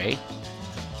IQ Gray.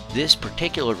 This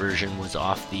particular version was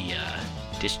off the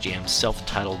Dish Jam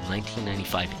self-titled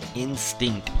 1995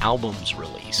 Instinct albums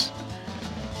release.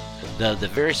 The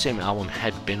very same album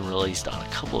had been released on a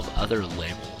couple of other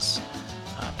labels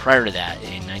prior to that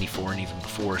in 94 and even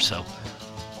before, so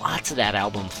lots of that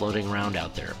album floating around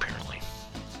out there apparently.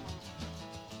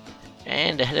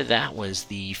 And ahead of that was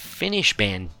the Finnish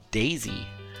band Daisy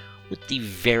with the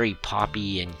very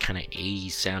poppy and kind of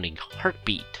 80s sounding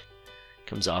Heartbeat.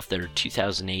 Comes off their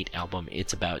 2008 album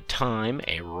It's About Time,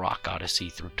 a rock odyssey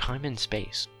through time and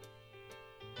space.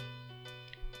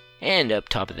 And up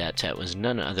top of that set was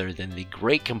none other than the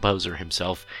great composer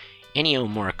himself,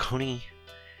 Ennio Morricone.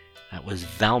 That was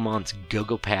Valmont's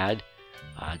Go-Go Pad.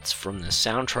 It's from the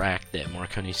soundtrack that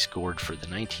Morricone scored for the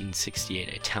 1968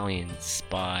 Italian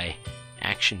spy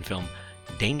action film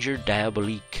Danger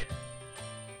Diabolique.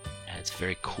 It's a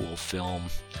very cool film.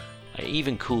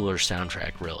 Even cooler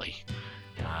soundtrack, really.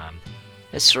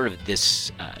 It's sort of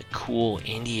this cool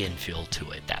Indian feel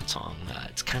to it, that song.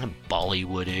 It's kind of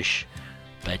Bollywoodish,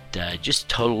 but just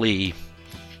totally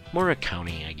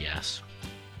Morricone, I guess.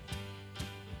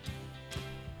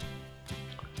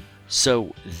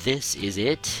 So this is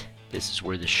it. This is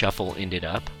where the shuffle ended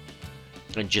up.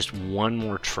 And just one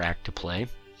more track to play.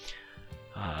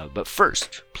 But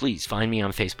first, please find me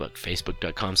on Facebook,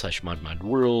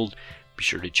 facebook.com/modmodworld. Be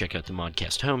sure to check out the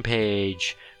Modcast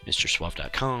homepage,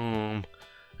 MrSuave.com.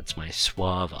 That's my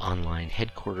Suave online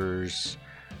headquarters.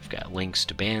 I've got links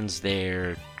to bands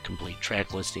there, complete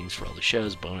track listings for all the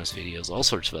shows, bonus videos, all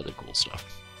sorts of other cool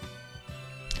stuff.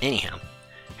 Anyhow,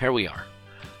 here we are.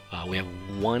 We have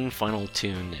one final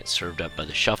tune that's served up by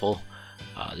the shuffle.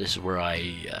 This is where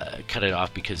I cut it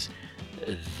off because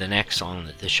the next song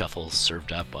that the shuffle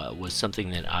served up was something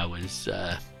that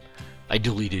I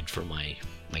deleted from my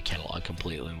catalog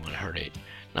completely when I heard it.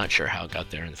 Not sure how it got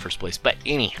there in the first place, but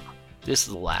anyhow, this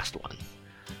is the last one.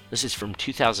 This is from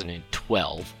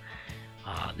 2012.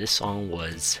 This song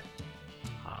was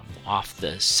off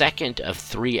the second of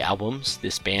 3 albums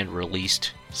this band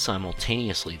released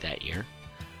simultaneously that year.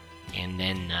 And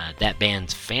then that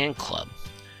band's fan club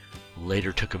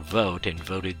later took a vote and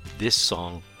voted this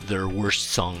song their worst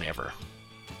song ever.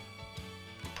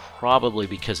 Probably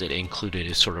because it included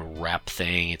a sort of rap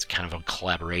thing. It's kind of a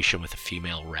collaboration with a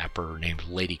female rapper named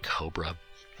Lady Cobra.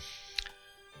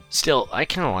 Still, I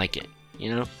kind of like it,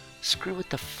 you know? Screw what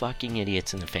the fucking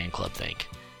idiots in the fan club think.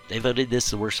 They voted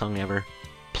this the worst song ever?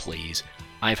 Please.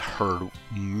 I've heard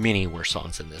many worse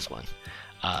songs than this one.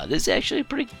 This is actually a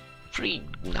pretty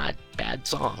not bad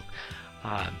song.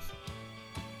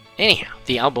 Anyhow,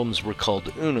 the albums were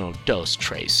called Uno, Dos,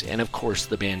 Tres, and of course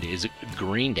the band is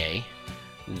Green Day.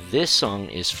 This song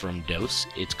is from Dos.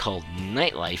 It's called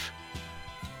Nightlife.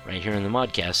 Right here in the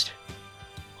Modcast.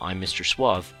 I'm Mr.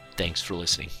 Suave. Thanks for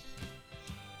listening.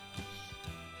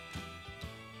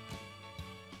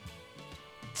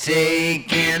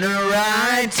 Taking a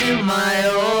ride to my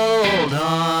old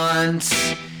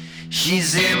haunts.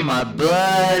 She's in my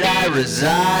blood, I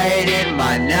reside in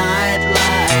my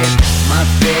nightlife. My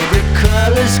favorite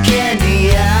color's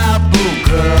candy apple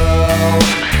girl.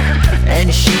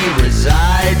 And she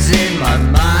resides in my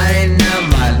mind of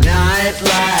my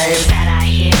nightlife. That I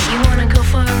hear you wanna go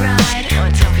for a ride? Oh,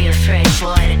 don't be afraid,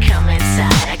 boy, to come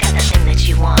inside. I got the thing that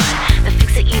you want, the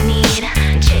fix that you need.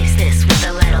 Chase this with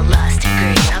a little lust and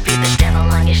greed. I'll be the devil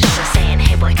on your shoulder saying,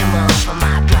 hey boy, come on.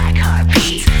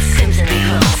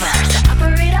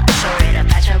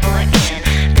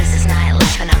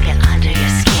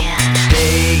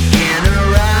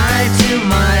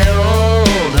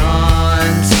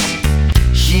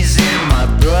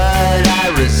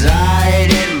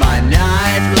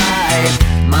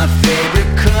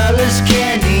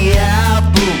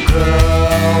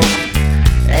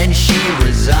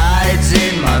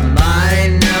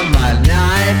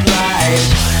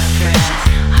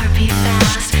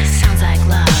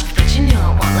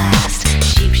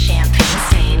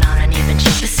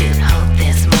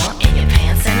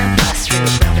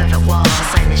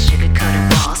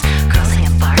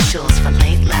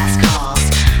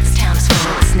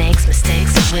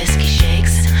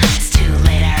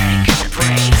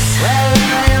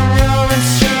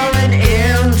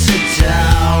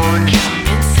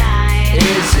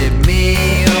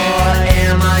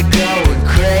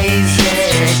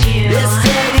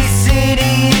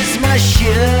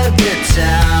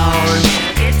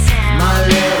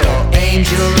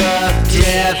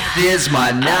 is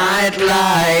my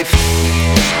nightlife.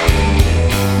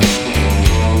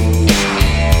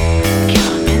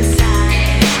 Come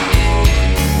inside.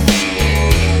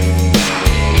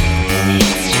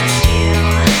 It's just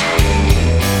you.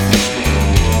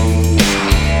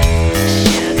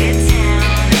 Sugar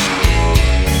Town.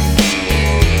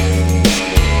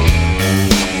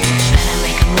 Better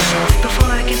make a move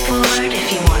before I get bored. If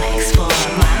you wanna explore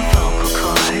my vocal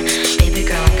cord, baby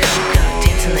girl and Coco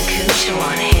dancing the cooch.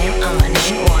 One hand on my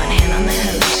knee, one hand on the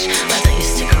hooch. Why don't you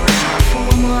stick around for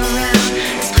one more round?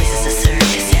 This place is a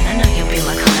circus and I know you'll be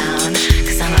my clown.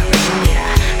 Cause I'm a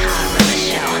ringleader, I run the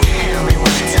show. I only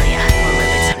wanna tell you, well,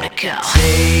 if it's time to go.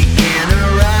 Taking a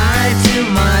ride to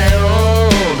my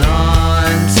old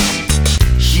haunts.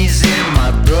 She's in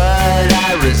my blood, I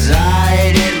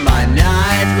reside in my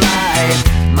nightlife.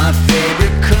 My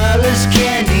favorite color's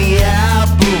candy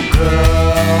apple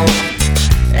girl,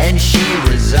 and she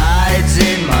resides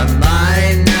in my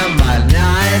mind of my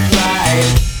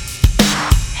nightlife.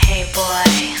 Hey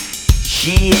boy,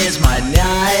 She is my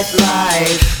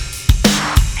nightlife.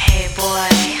 hey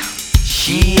boy,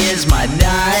 She is my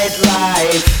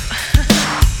nightlife.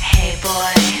 hey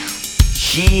boy.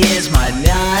 She is my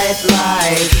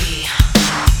nightlife.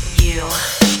 See you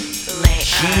later.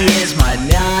 She is my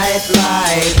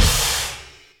nightlife.